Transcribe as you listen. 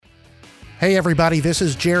Hey everybody, this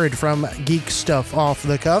is Jared from Geek Stuff Off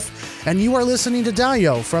the Cuff, and you are listening to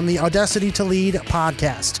Dayo from the Audacity to Lead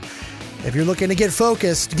podcast. If you're looking to get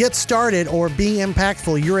focused, get started, or be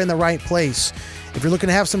impactful, you're in the right place. If you're looking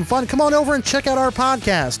to have some fun, come on over and check out our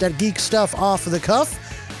podcast at Geek Stuff Off the Cuff.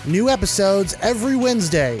 New episodes every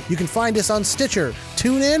Wednesday. You can find us on Stitcher,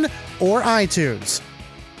 TuneIn, or iTunes.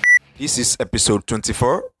 This is episode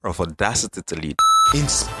 24 of Audacity to Lead.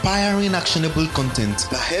 Inspiring actionable content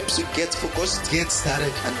that helps you get focused, get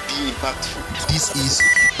started, and be impactful. This is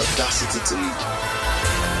Audacity to Lead.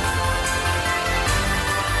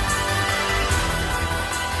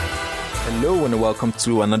 Hello and welcome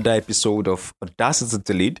to another episode of Audacity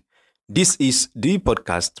to Lead. This is the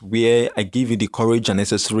podcast where I give you the courage and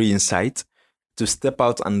necessary insight to step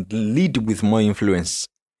out and lead with more influence.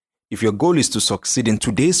 If your goal is to succeed in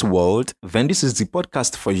today's world, then this is the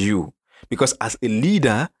podcast for you. Because as a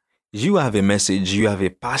leader, you have a message, you have a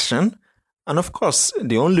passion. And of course,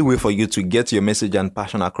 the only way for you to get your message and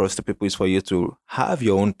passion across to people is for you to have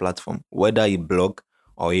your own platform, whether a blog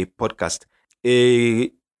or a podcast.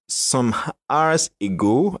 Some hours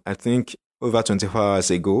ago, I think over 24 hours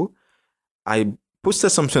ago, I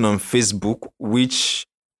posted something on Facebook which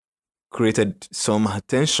created some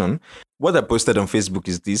attention. What I posted on Facebook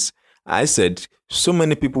is this. I said, so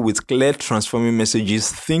many people with clear transforming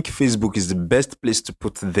messages think Facebook is the best place to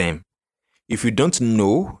put them. If you don't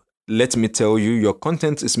know, let me tell you, your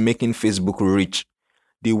content is making Facebook rich.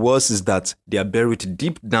 The worst is that they are buried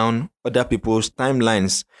deep down other people's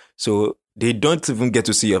timelines. So they don't even get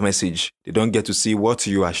to see your message. They don't get to see what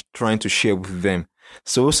you are trying to share with them.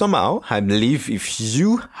 So somehow, I believe if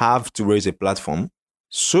you have to raise a platform,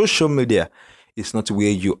 social media is not where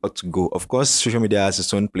you ought to go. Of course, social media has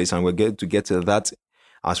its own place, and we'll get to that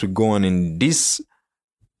as we go on in this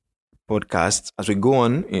podcast. As we go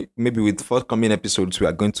on, maybe with forthcoming episodes, we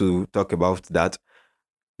are going to talk about that.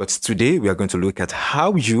 But today, we are going to look at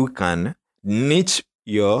how you can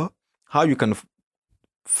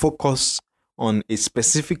focus on a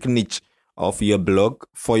specific niche of your blog,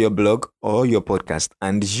 for your blog or your podcast.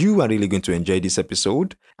 And you are really going to enjoy this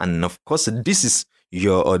episode. And of course, this is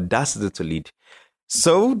your Audacity to Lead.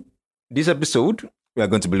 So this episode, we are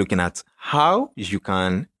going to be looking at how you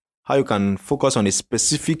can focus on a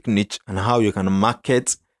specific niche and how you can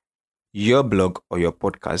market your blog or your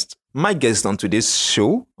podcast. My guest on today's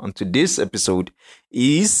episode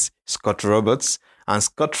is Scott Roberts. And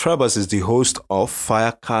Scott Roberts is the host of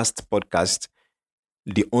Firecast podcast,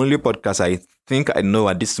 the only podcast I think I know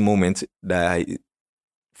at this moment that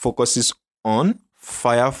focuses on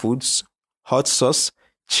fire foods, hot sauce,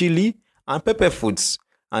 chili, and pepper foods.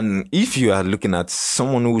 And if you are looking at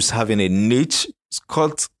someone who's having a niche,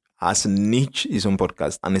 Scott has a niche, his own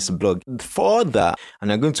podcast and his blog. Further,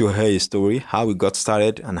 and I'm going to hear his story, how he got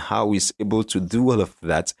started and how he's able to do all of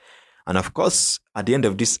that. And of course, at the end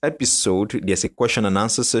of this episode, there's a question and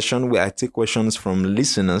answer session where I take questions from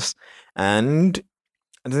listeners. And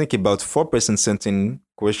I think about 4 persons sent in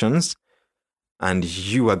questions, and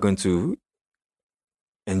you are going to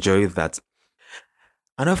enjoy that.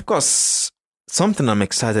 And of course, something I'm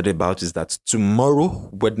excited about is that tomorrow,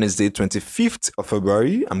 Wednesday, 25th of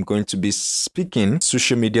February, I'm going to be speaking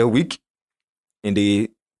Social Media Week in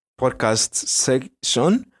the podcast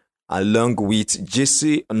section along with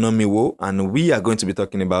Jesse Onomiwo, and we are going to be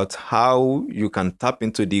talking about how you can tap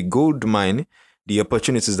into the gold mine, the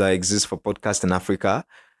opportunities that exist for podcasts in Africa.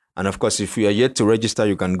 And of course, if you are yet to register,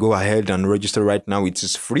 you can go ahead and register right now. It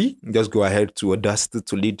is free. Just go ahead to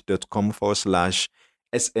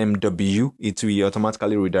audacitytolead.com/SMW. It will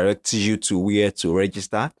automatically redirect you to where to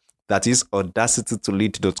register. That is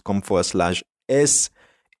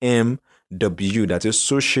audacitytolead.com/SMW. That is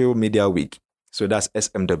Social Media Week. So that's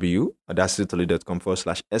SMW,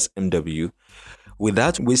 audacitytolead.com/SMW.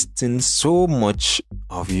 Without wasting so much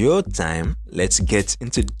of your time, let's get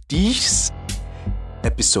into this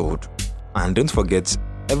episode. And don't forget,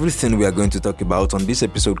 everything we are going to talk about on this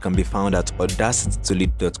episode can be found at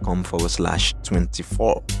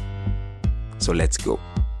audacitytolead.com/24. So let's go.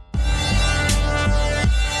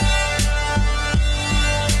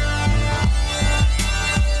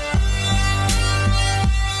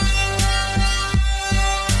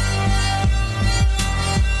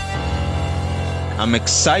 I'm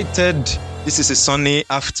excited. This is a sunny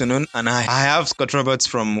afternoon, and I have Scott Roberts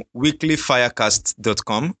from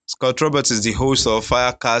weeklyfirecast.com. Scott Roberts is the host of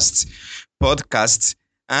Firecast podcast,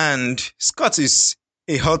 and Scott is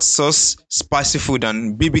a hot sauce, spicy food,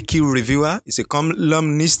 and BBQ reviewer. He's a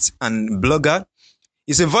columnist and blogger.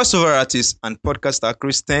 He's a voiceover artist and podcaster,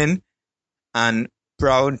 Christian, and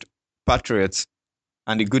proud patriot.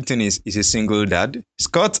 And the good thing is, he's a single dad.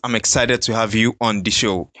 Scott, I'm excited to have you on the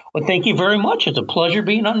show. Well, thank you very much. It's a pleasure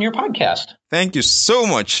being on your podcast. Thank you so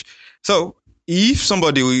much. So, if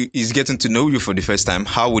somebody is getting to know you for the first time,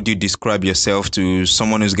 how would you describe yourself to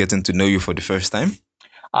someone who's getting to know you for the first time?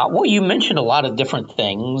 Well, you mentioned a lot of different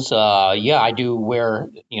things. I do wear,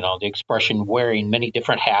 the expression wearing many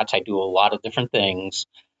different hats. I do a lot of different things.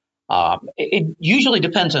 It usually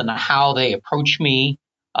depends on how they approach me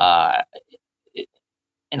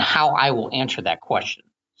and how I will answer that question.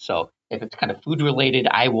 So if it's kind of food related,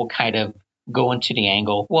 I will kind of go into the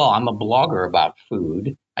angle, well, I'm a blogger about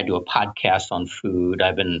food. I do a podcast on food.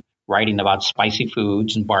 I've been writing about spicy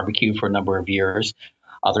foods and barbecue for a number of years.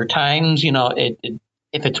 Other times,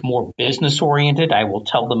 if it's more business oriented, I will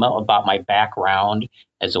tell them about my background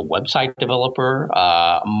as a website developer,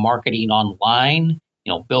 marketing online,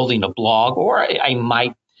 building a blog, or I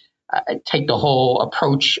might take the whole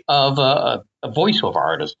approach of a voiceover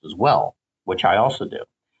artist as well, which I also do.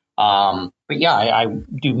 I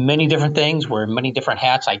do many different things, wear many different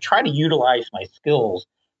hats. I try to utilize my skills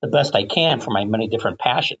the best I can for my many different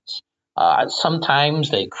passions. Sometimes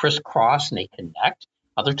they crisscross and they connect.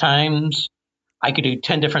 Other times I could do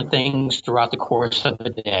 10 different things throughout the course of the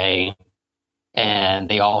day, and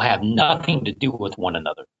they all have nothing to do with one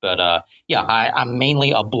another. But I'm mainly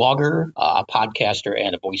a blogger, a podcaster,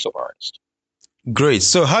 and a voiceover artist. Great.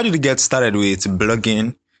 So how did you get started with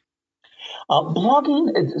blogging?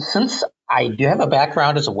 Blogging, since I do have a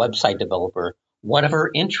background as a website developer, whatever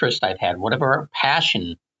interest I've had, whatever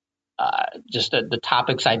passion, just the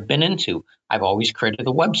topics I've been into, I've always created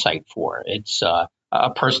a website for. It's a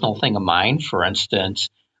personal thing of mine. For instance,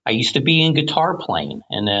 I used to be in guitar playing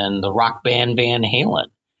and then the rock band Van Halen.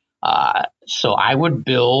 So I would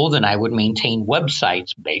build and I would maintain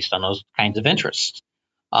websites based on those kinds of interests.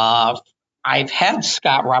 I've had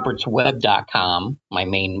ScottRobertsWeb.com, my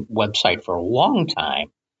main website, for a long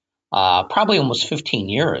time, probably almost 15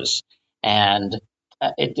 years. And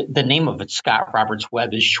the name of it, Scott Roberts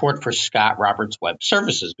Web, is short for Scott Roberts Web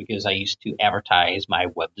Services because I used to advertise my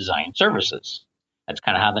web design services. That's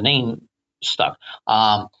kind of how the name stuck.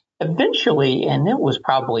 Eventually, and it was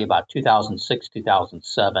probably about 2006,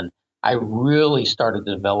 2007, I really started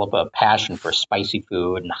to develop a passion for spicy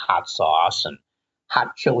food and hot sauce and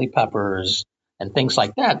hot chili peppers and things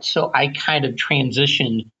like that. So I kind of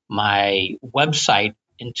transitioned my website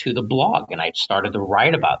into the blog, and I started to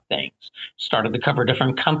write about things, started to cover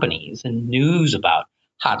different companies and news about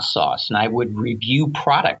hot sauce, and I would review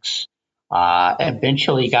products.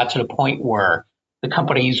 Eventually got to the point where the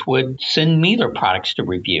companies would send me their products to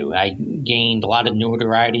review. I gained a lot of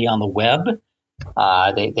notoriety on the web.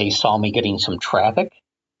 They saw me getting some traffic.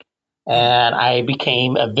 And I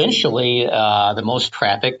became eventually the most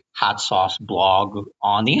trafficked hot sauce blog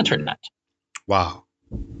on the internet. Wow,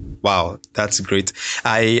 that's great.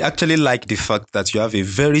 I actually like the fact that you have a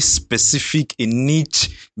very specific, a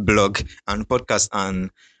niche blog and podcast,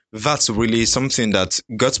 and that's really something that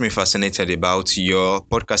got me fascinated about your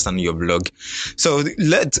podcast and your blog. So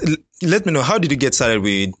let me know, how did you get started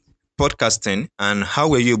with podcasting and how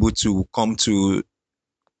were you able to come to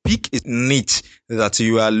pick a niche that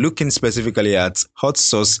you are looking specifically at hot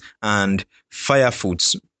sauce and fire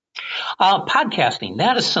foods? Podcasting,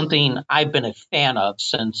 that is something I've been a fan of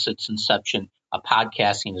since its inception.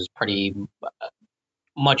 Podcasting has pretty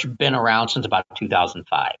much been around since about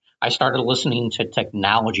 2005. I started listening to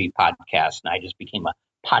technology podcasts, and I just became a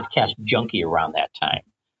podcast junkie around that time.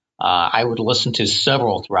 I would listen to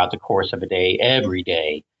several throughout the course of a day, every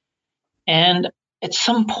day. And at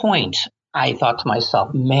some point, I thought to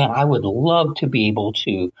myself, man, I would love to be able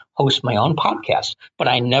to host my own podcast, but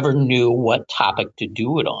I never knew what topic to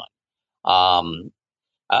do it on.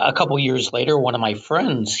 A couple years later, one of my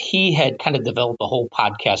friends, he had kind of developed a whole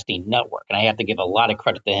podcasting network, and I have to give a lot of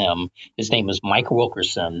credit to him. His name is Mike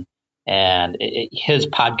Wilkerson, and his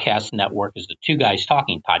podcast network is the Two Guys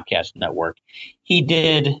Talking Podcast Network. He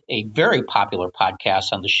did a very popular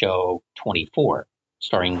podcast on the show 24,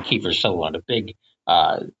 starring Kiefer Sutherland, a big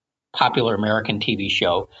popular American TV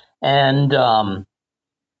show. And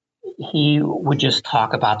he would just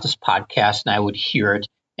talk about this podcast, and I would hear it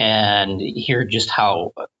and hear just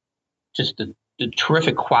how just the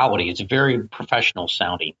terrific quality. It's very professional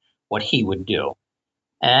sounding what he would do.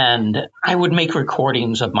 And I would make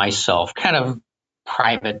recordings of myself, kind of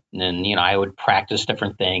private, and I would practice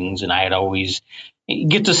different things, and I'd always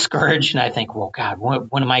get discouraged, and I think, well, God,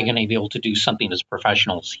 when am I going to be able to do something as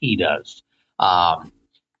professional as he does? And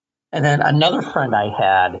then another friend I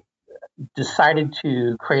had decided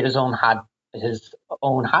to create his own hot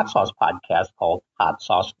sauce podcast called Hot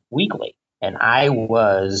Sauce Weekly. and I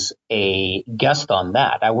was a guest on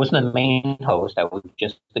that. I wasn't the main host. I was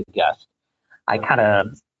just the guest. I kind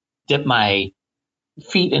of dipped my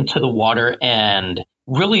feet into the water, and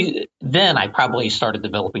really then I probably started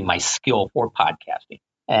developing my skill for podcasting.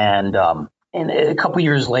 And a couple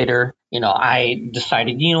years later, I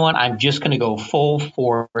decided, you know what, I'm just going to go full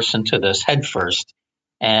force into this head first.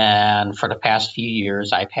 And for the past few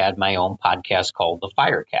years, I've had my own podcast called The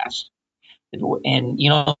Firecast.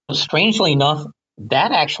 And, strangely enough,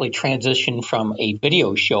 that actually transitioned from a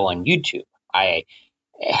video show on YouTube. I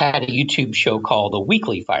had a YouTube show called The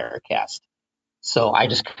Weekly Firecast. So I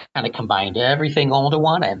just kind of combined everything all into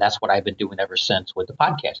one, and that's what I've been doing ever since with the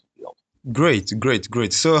podcasting field.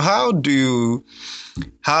 Great. So how did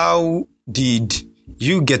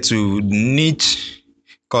you get to niche?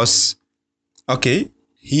 Because, okay,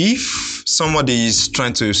 if somebody is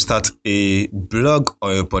trying to start a blog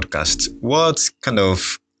or a podcast, what kind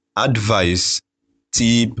of advice,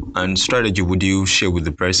 tip, and strategy would you share with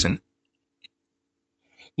the person?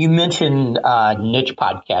 You mentioned niche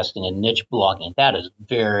podcasting and niche blogging. That is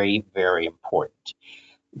very, very important.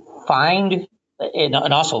 Find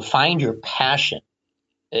your passion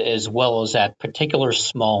as well as that particular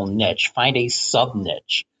small niche. Find a sub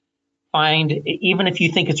niche. Even if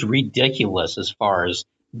you think it's ridiculous as far as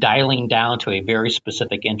dialing down to a very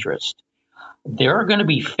specific interest, there are going to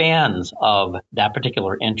be fans of that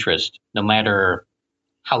particular interest, no matter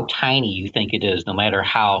how tiny you think it is, no matter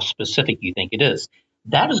how specific you think it is.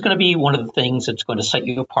 That is going to be one of the things that's going to set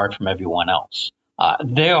you apart from everyone else.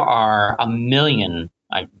 There are a million,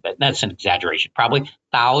 that's an exaggeration, probably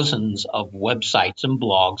thousands of websites and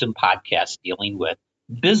blogs and podcasts dealing with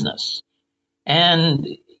business. And,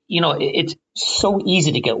 it's so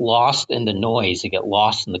easy to get lost in the noise, to get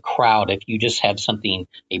lost in the crowd if you just have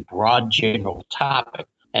a broad general topic.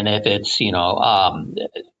 And if it's,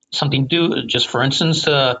 something to do, just for instance,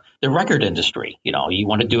 the record industry, you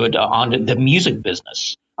want to do it on the music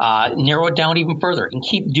business, narrow it down even further and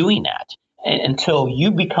keep doing that until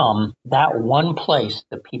you become that one place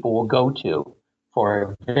that people will go to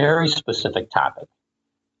for a very specific topic.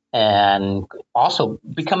 And also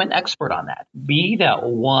become an expert on that. Be that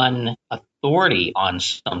one authority on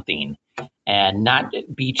something and not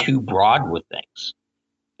be too broad with things.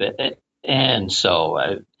 And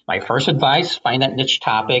so my first advice, find that niche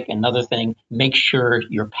topic. Another thing, make sure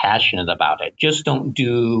you're passionate about it. just don't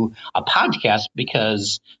do a podcast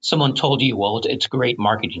because someone told you, well, it's a great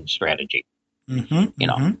marketing strategy. Do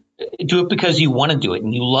it because you want to do it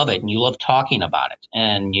and you love it and you love talking about it.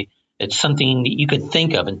 And it's something that you could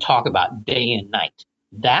think of and talk about day and night.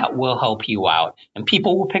 That will help you out and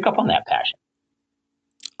people will pick up on that passion.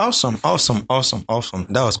 Awesome.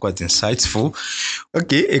 That was quite insightful.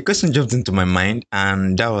 Okay, a question jumped into my mind,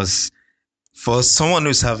 and that was, for someone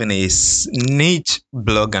who's having a niche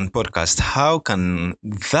blog and podcast, how can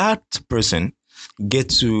that person get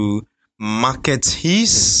to market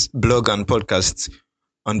his blog and podcast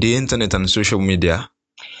on the internet and social media?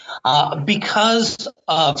 Because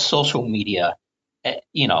of social media,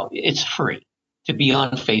 it's free. To be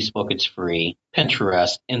on Facebook, it's free.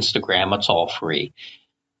 Pinterest, Instagram, it's all free.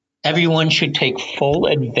 Everyone should take full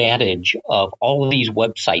advantage of all of these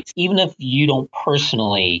websites, even if you don't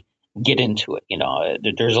personally get into it.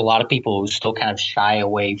 There's a lot of people who still kind of shy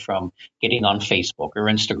away from getting on Facebook or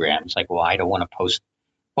Instagram. It's like, well, I don't want to post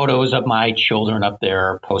photos of my children up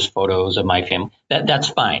there, post photos of my family. That's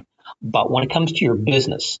fine. But when it comes to your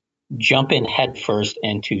business, jump in headfirst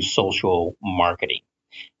into social marketing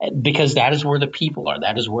because that is where the people are.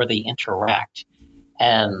 That is where they interact.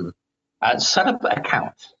 And set up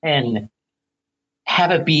accounts and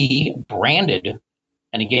have it be branded.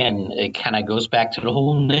 And again, it kind of goes back to the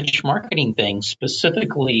whole niche marketing thing,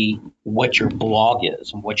 specifically what your blog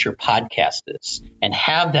is and what your podcast is, and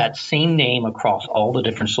have that same name across all the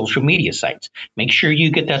different social media sites. Make sure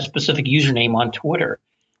you get that specific username on Twitter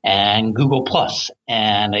and Google Plus,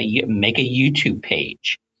 and make a YouTube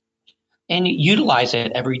page and utilize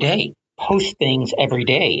it every day. Post things every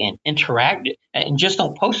day and interact, and just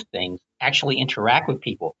don't post things, actually interact with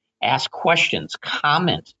people, ask questions,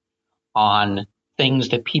 comment on things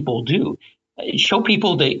that people do. Show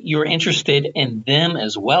people that you're interested in them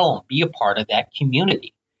as well and be a part of that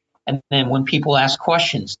community. And then when people ask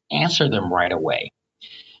questions, answer them right away.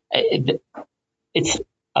 It's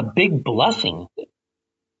a big blessing,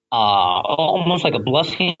 almost like a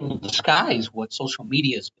blessing in disguise, what social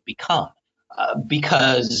media has become.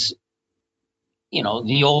 Because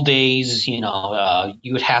the old days, you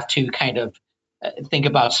would have to kind of think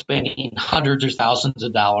about spending hundreds or thousands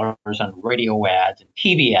of dollars on radio ads and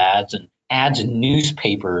TV ads and ads in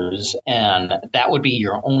newspapers, and that would be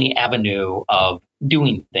your only avenue of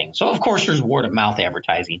doing things. So, of course, there's word of mouth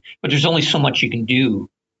advertising, but there's only so much you can do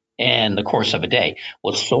in the course of a day.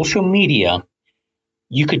 With social media,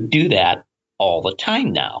 you could do that all the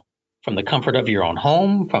time now, from the comfort of your own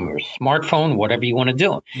home, from your smartphone, whatever you want to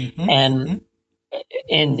do.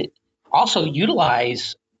 And also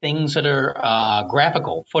utilize things that are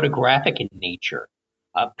graphical, photographic in nature.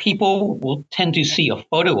 People will tend to see a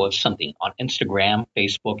photo of something on Instagram,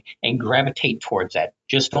 Facebook, and gravitate towards that.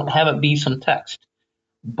 Just don't have it be some text,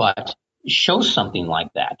 but show something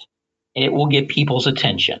like that. It will get people's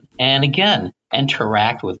attention. And again,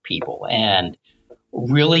 interact with people and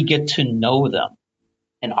really get to know them.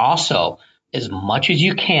 And also, as much as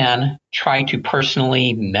you can, try to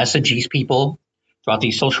personally message these people throughout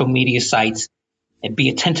these social media sites and be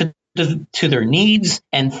attentive to their needs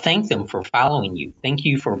and thank them for following you. Thank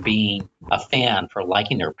you for being a fan, for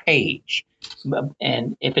liking their page.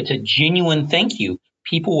 And if it's a genuine thank you,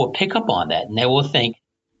 people will pick up on that and they will think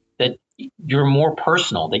that you're more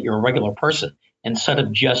personal, that you're a regular person instead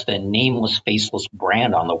of just a nameless, faceless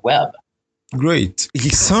brand on the web. Great.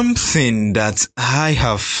 Something that I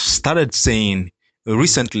have started saying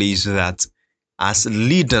recently is that as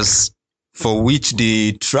leaders, for which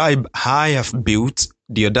the tribe I have built,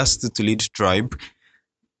 the Audacity to Lead tribe,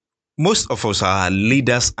 most of us are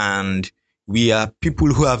leaders and we are people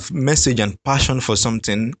who have message and passion for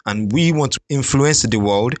something, and we want to influence the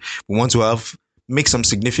world. We want to make some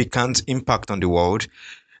significant impact on the world.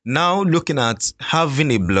 Now, looking at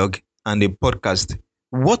having a blog and a podcast,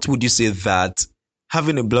 what would you say that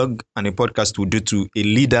having a blog and a podcast would do to a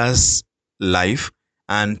leader's life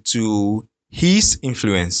and to his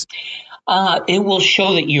influence? It will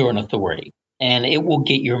show that you're an authority, and it will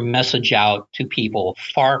get your message out to people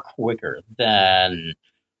far quicker than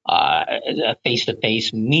a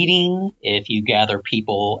face-to-face meeting. If you gather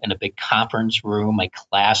people in a big conference room, a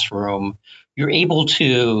classroom, you're able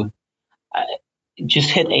to just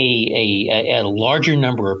hit a larger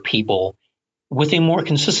number of people with a more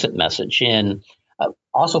consistent message. And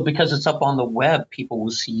also because it's up on the web, people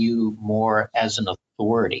will see you more as an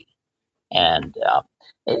authority. And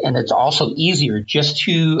it's also easier just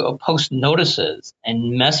to post notices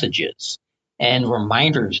and messages and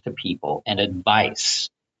reminders to people and advice.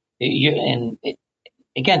 Again,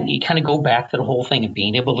 you kind of go back to the whole thing of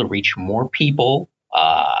being able to reach more people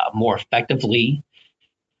more effectively.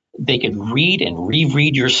 They could read and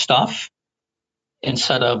reread your stuff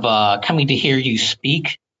instead of coming to hear you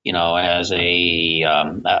speak, as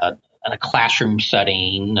in a classroom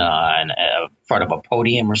setting, in front of a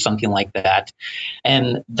podium or something like that,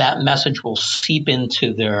 and that message will seep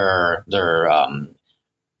into their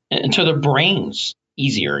brains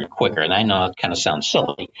easier and quicker. And I know it kind of sounds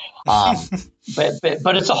silly, but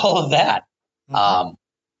it's all of that.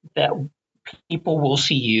 That people will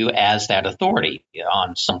see you as that authority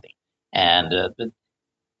on something, and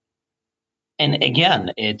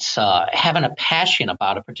again, it's having a passion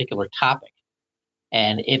about a particular topic.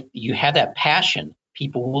 And if you have that passion,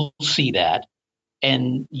 people will see that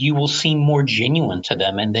and you will seem more genuine to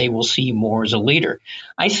them and they will see you more as a leader.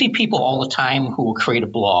 I see people all the time who will create a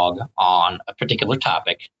blog on a particular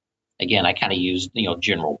topic. Again, I kind of use,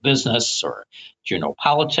 general business or general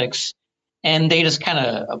politics, and they just kind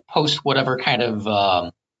of post whatever kind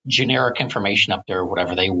of generic information up there,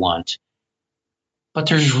 whatever they want. But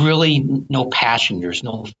there's really no passion. There's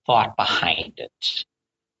no thought behind it.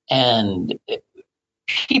 And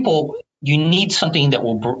people, you need something that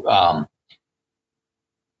will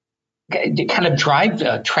kind of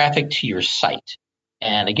drive traffic to your site.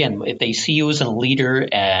 And again, if they see you as a leader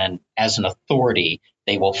and as an authority,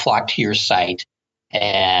 they will flock to your site,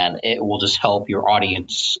 and it will just help your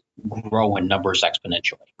audience grow in numbers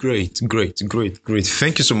exponentially. Great.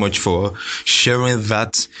 Thank you so much for sharing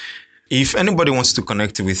that. If anybody wants to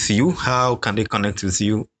connect with you, how can they connect with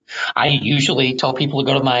you? I usually tell people to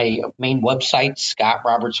go to my main website,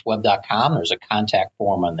 scottrobertsweb.com. There's a contact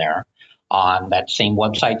form on there. On that same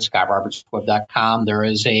website, scottrobertsweb.com, there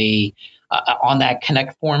is on that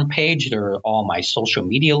connect form page, there are all my social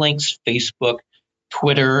media links, Facebook,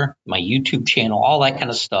 Twitter, my YouTube channel, all that kind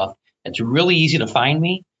of stuff. It's really easy to find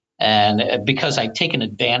me. And because I've taken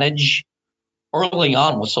advantage early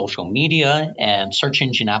on with social media and search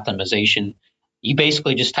engine optimization, you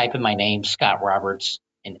basically just type in my name, Scott Roberts,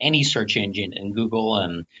 in any search engine in Google,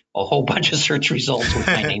 and a whole bunch of search results with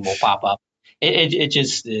my name will pop up.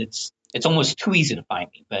 It's almost too easy to find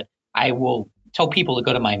me, but I will tell people to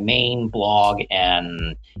go to my main blog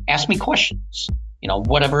and ask me questions,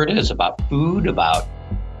 whatever it is about food, about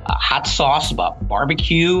hot sauce, about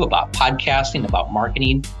barbecue, about podcasting, about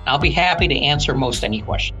marketing. I'll be happy to answer most any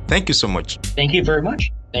question. Thank you so much. Thank you very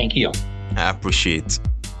much. Thank you. I appreciate.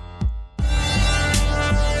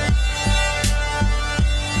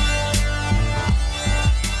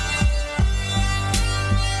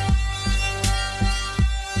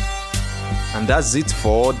 And that's it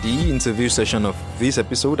for the interview session of this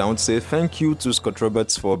episode. I want to say thank you to Scott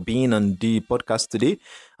Roberts for being on the podcast today.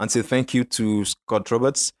 And say thank you to Scott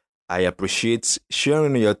Roberts. I appreciate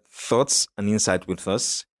sharing your thoughts and insight with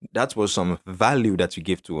us. That was some value that you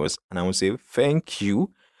gave to us. And I want to say thank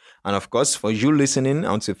you. And of course, for you listening,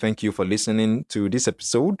 I want to say thank you for listening to this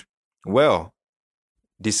episode. Well,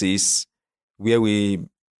 this is where we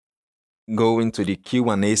go into the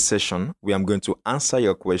Q&A session where I'm going to answer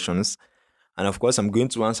your questions. And of course, I'm going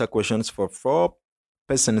to answer questions for 4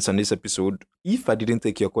 persons on this episode. If I didn't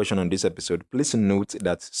take your question on this episode, please note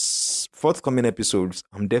that forthcoming episodes,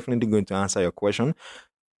 I'm definitely going to answer your question.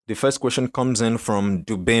 The first question comes in from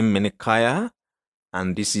Dubem Menekaya,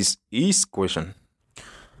 and this is his question.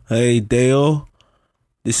 Hey, Dale.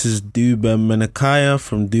 This is Dubem Menekaya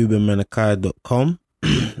from dubemmenekaya.com.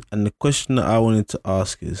 And the question that I wanted to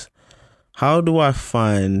ask is, how do I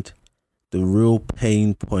find the real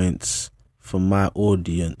pain points for my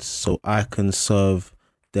audience so I can serve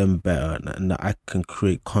them better and that I can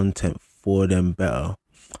create content for them better?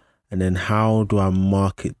 And then how do I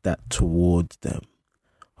market that towards them?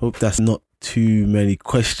 Hope that's not too many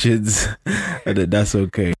questions and that's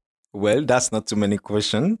okay. Well, that's not too many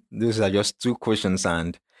questions. These are just 2 questions.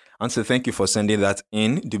 And so thank you for sending that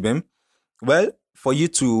in, Dubem. Well, for you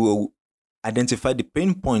to identify the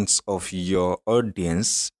pain points of your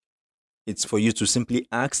audience, it's for you to simply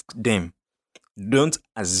ask them. Don't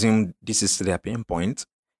assume this is their pain point.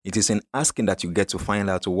 It is in asking that you get to find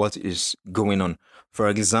out what is going on. For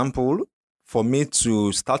example, for me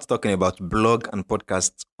to start talking about blog and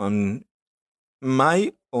podcasts on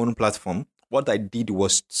my own platform, what I did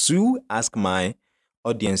was to ask my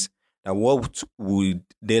audience that what would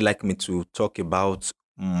they like me to talk about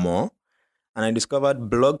more. And I discovered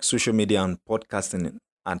blog, social media, and podcasting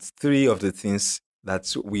as 3 of the things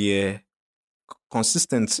that were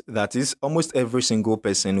consistent. That is, almost every single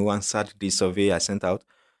person who answered the survey I sent out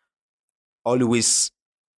always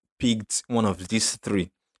picked one of these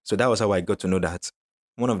 3. So that was how I got to know that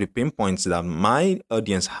one of the pain points that my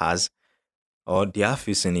audience has or they are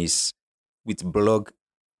facing is with blog,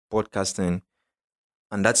 podcasting,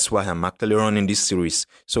 and that's why I'm actually running this series.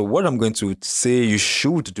 So what I'm going to say you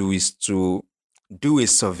should do is to do a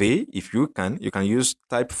survey. If you can use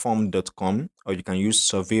typeform.com or you can use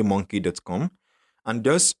surveymonkey.com and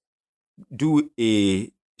just do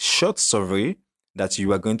a short survey that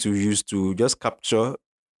you are going to use to just capture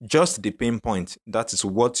just the pain point. That is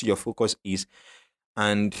what your focus is.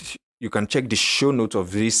 And you can check the show note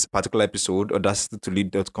of this particular episode,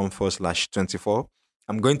 audacitytolead.com/24.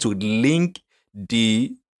 I'm going to link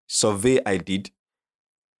the survey I did,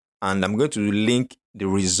 and I'm going to link the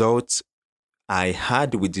results I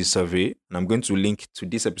had with the survey, and I'm going to link to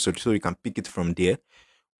this episode so you can pick it from there.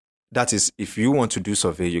 That is, if you want to do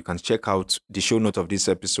survey, you can check out the show note of this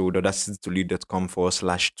episode,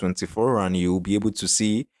 audacitytolead.com/24, and you'll be able to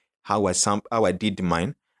see how I did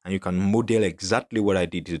mine, and you can model exactly what I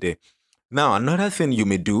did today. Now, another thing you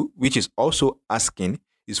may do, which is also asking,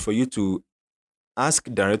 is for you to ask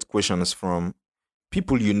direct questions from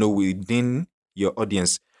people you know within your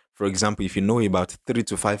audience. For example, if you know about 3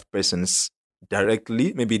 to 5 persons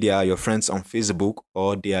directly, maybe they are your friends on Facebook,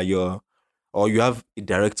 or you have a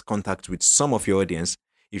direct contact with some of your audience.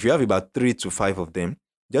 If you have about 3 to 5 of them,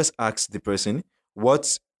 just ask the person,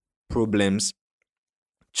 what problems,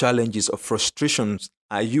 challenges, or frustrations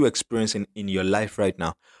are you experiencing in your life right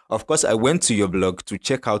now? Of course, I went to your blog to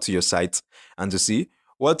check out your site and to see.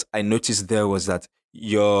 What I noticed there was that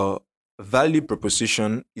your value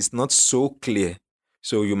proposition is not so clear.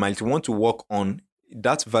 So you might want to work on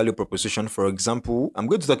that value proposition. For example, I'm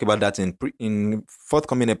going to talk about that in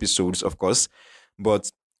forthcoming episodes, of course,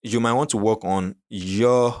 but you might want to work on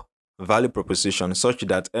your value proposition such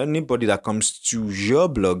that anybody that comes to your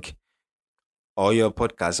blog or your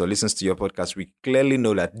podcast or listens to your podcast, we clearly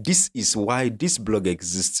know that this is why this blog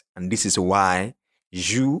exists and this is why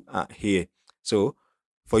you are here. So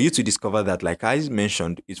for you to discover that, like I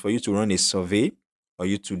mentioned, is for you to run a survey or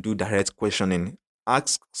you to do direct questioning,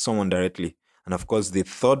 ask someone directly. And of course, the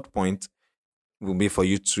third point will be for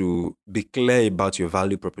you to be clear about your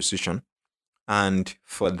value proposition. And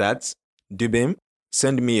for that, Dubem,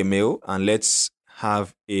 send me a mail and let's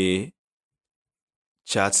have a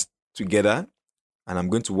chat together. And I'm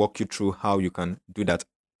going to walk you through how you can do that.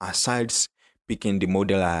 Aside picking the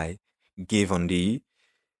model I gave on the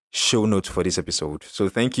show notes for this episode. So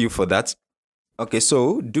thank you for that. Okay,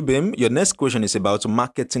 so Dubem, your next question is about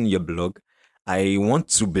marketing your blog. I want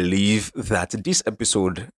to believe that this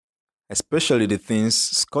episode, especially the things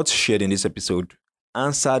Scott shared in this episode,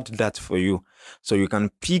 answered that for you. So you can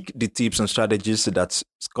pick the tips and strategies that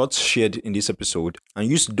Scott shared in this episode and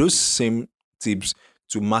use those same tips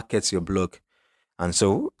to market your blog. And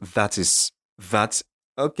so that is that.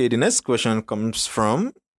 Okay, the next question comes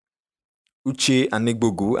from Uche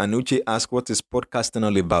Anigbogu, and Uche asks, what is podcasting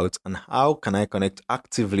all about and how can I connect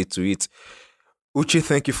actively to it? Uche,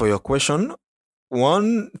 thank you for your question.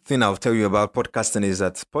 One thing I'll tell you about podcasting is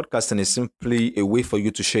that podcasting is simply a way for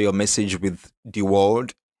you to share your message with the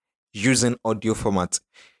world using audio format.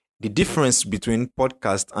 The difference between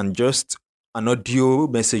podcast and just an audio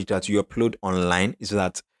message that you upload online is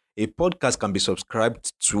that a podcast can be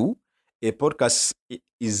subscribed to. A podcast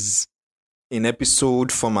is in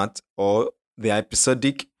episode format or the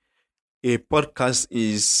episodic. A podcast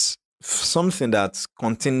is something that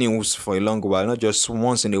continues for a long while, not just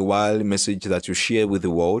once in a while message that you share with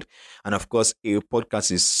the world. And of course, a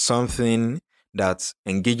podcast is something that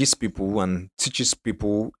engages people and teaches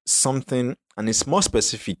people something, and it's more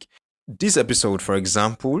specific. This episode, for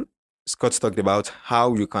example, Scott talked about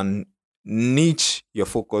how you can niche your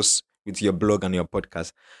focus with your blog and your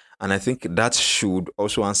podcast. And I think that should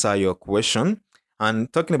also answer your question.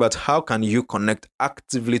 And talking about how can you connect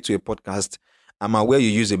actively to a podcast, I'm aware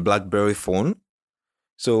you use a BlackBerry phone.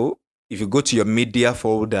 So if you go to your media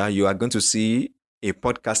folder, you are going to see a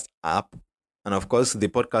podcast app. And of course, the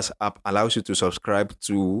podcast app allows you to subscribe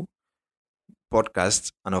to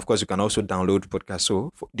podcasts. And of course, you can also download podcasts.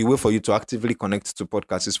 So the way for you to actively connect to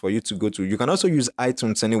podcasts is for you to go to, you can also use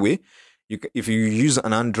iTunes anyway. If you use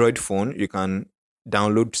an Android phone, you can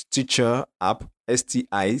download Stitcher app,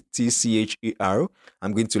 STITCHER.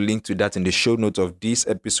 I'm going to link to that in the show notes of this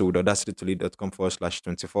episode,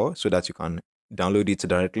 audacitytolead.com/24, so that you can download it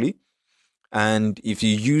directly. And if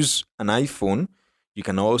you use an iPhone, you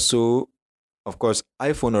can also, of course,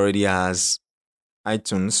 iPhone already has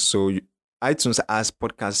iTunes. So iTunes has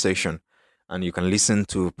podcast section and you can listen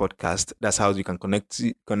to podcast. That's how you can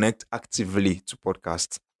connect actively to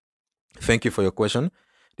podcast. Thank you for your question.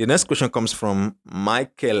 The next question comes from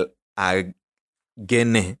Michael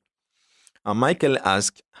Agene. Michael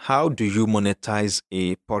asks, how do you monetize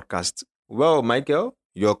a podcast? Well, Michael,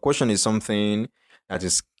 your question is something that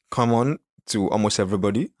is common to almost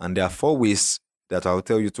everybody. And there are 4 ways that I'll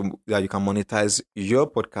tell you that you can monetize your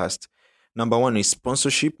podcast. Number 1 is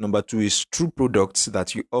sponsorship. Number 2 is true products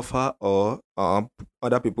that you offer or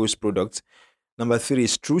other people's products. Number 3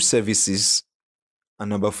 is true services. And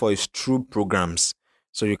number 4 is true programs.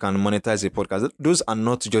 So you can monetize a podcast. Those are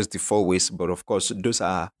not just the 4 ways, but of course, those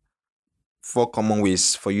are 4 common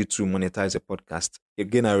ways for you to monetize a podcast.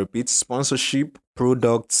 Again, I repeat, sponsorship,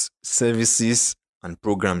 products, services, and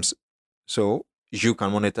programs. So you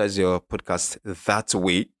can monetize your podcast that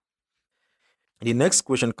way. The next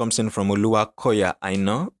question comes in from Oluwakoya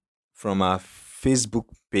Aina from our Facebook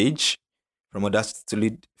page, from Audacity to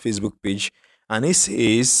Lead Facebook page. And it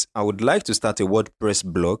says, I would like to start a WordPress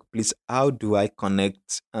blog. Please, how do I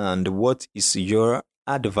connect and what is your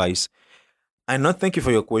advice? Aina, thank you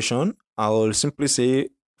for your question. I'll simply say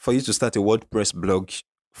for you to start a WordPress blog,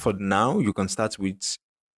 for now, you can start with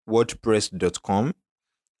wordpress.com.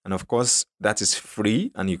 And of course, that is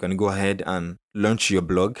free and you can go ahead and launch your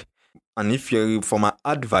blog. And if you're, for my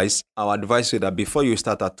advice, I'll advise you that before you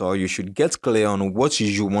start at all, you should get clear on what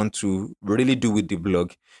you want to really do with the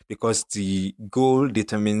blog, because the goal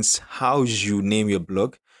determines how you name your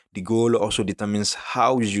blog. The goal also determines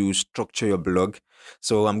how you structure your blog.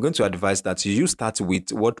 So I'm going to advise that you start with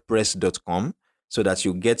wordpress.com so that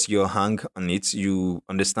you get your hang on it. You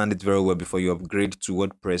understand it very well before you upgrade to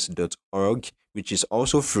wordpress.org, which is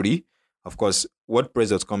also free. Of course,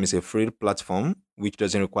 WordPress.com is a free platform which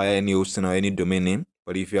doesn't require any hosting or any domain name.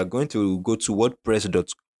 But if you are going to go to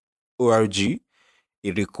WordPress.org,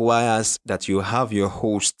 it requires that you have your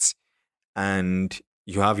host and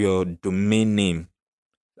you have your domain name.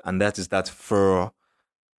 And that is that for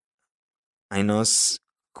Aina's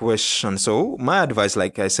question. So my advice,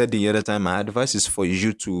 like I said the other time, my advice is for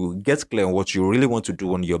you to get clear on what you really want to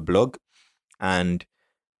do on your blog. And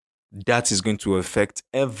that is going to affect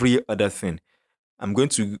every other thing. I'm going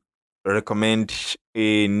to recommend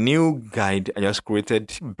a new guide I just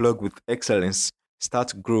created, Blog with Excellence.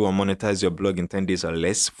 Start, grow, and monetize your blog in 10 days or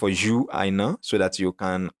less for you, Aina, so that you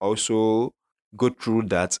can also go through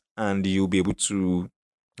that and you'll be able to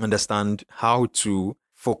understand how to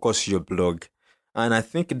focus your blog. And I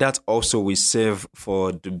think that also will serve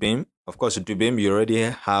for Dubem. Of course, Dubem, you already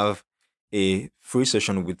have a free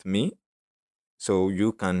session with me. So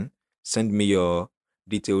you can send me your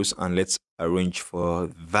details and let's arrange for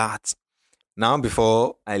that. Now,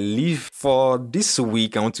 before I leave for this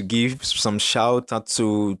week, I want to give some shout out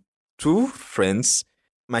to two friends.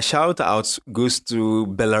 My shout out goes to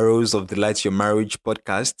Belarus of the Light Your Marriage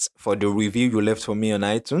podcast for the review you left for me on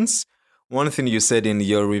iTunes. One thing you said in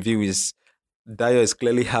your review is Dayo is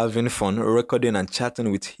clearly having fun recording and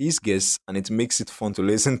chatting with his guests, and it makes it fun to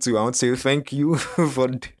listen to. I want to say thank you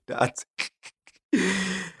for that.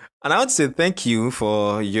 And I want to say thank you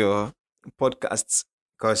for your podcasts,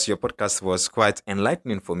 because your podcast was quite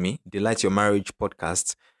enlightening for me. Delight Your Marriage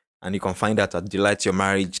podcast. And you can find that at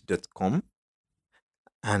delightyourmarriage.com.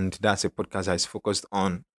 And that's a podcast that is focused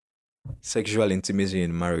on sexual intimacy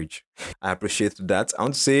in marriage. I appreciate that. I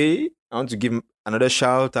want to give another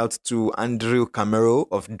shout out to Andrew Camero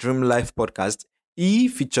of Dream Life Podcast. He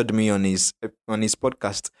featured me on his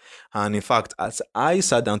podcast. And in fact, as I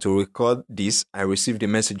sat down to record this, I received a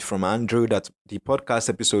message from Andrew that the podcast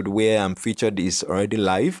episode where I'm featured is already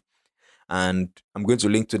live. And I'm going to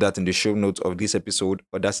link to that in the show notes of this episode,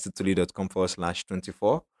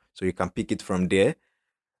 audacity.com/24. So you can pick it from there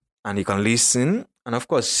and you can listen. And of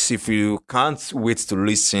course, if you can't wait to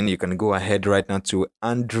listen, you can go ahead right now to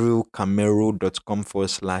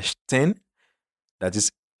andrewcamero.com/10. That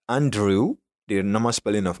is Andrew, the normal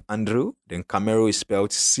spelling of Andrew. Then Camero is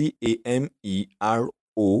spelled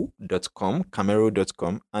CAMERO.com,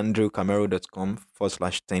 camero.com,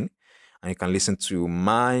 andrewcamero.com/10. And you can listen to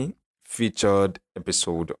my featured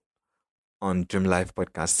episode on Dream Life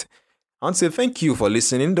Podcast. I want to say thank you for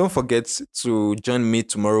listening. Don't forget to join me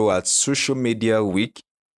tomorrow at Social Media Week,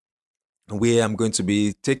 where I'm going to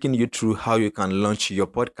be taking you through how you can launch your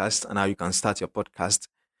podcast and how you can start your podcast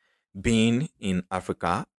being in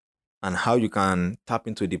Africa, and how you can tap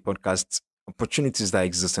into the podcast opportunities that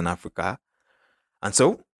exist in Africa. And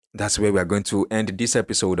so that's where we are going to end this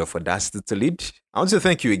episode of Audacity to Lead. I want to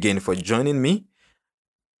thank you again for joining me.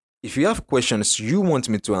 If you have questions you want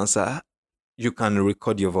me to answer, you can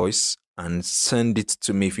record your voice and send it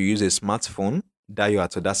to me if you use a smartphone,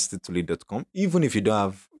 dayo@audacitytolead.com. Even if you don't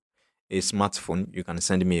have a smartphone, you can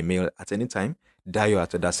send me a mail at any time,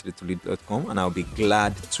 dayo@audacitytolead.com, and I'll be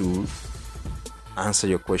glad to answer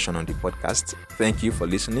your question on the podcast. Thank you for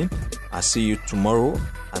listening. I'll see you tomorrow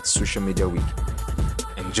at Social Media Week.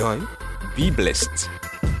 Enjoy. Be blessed.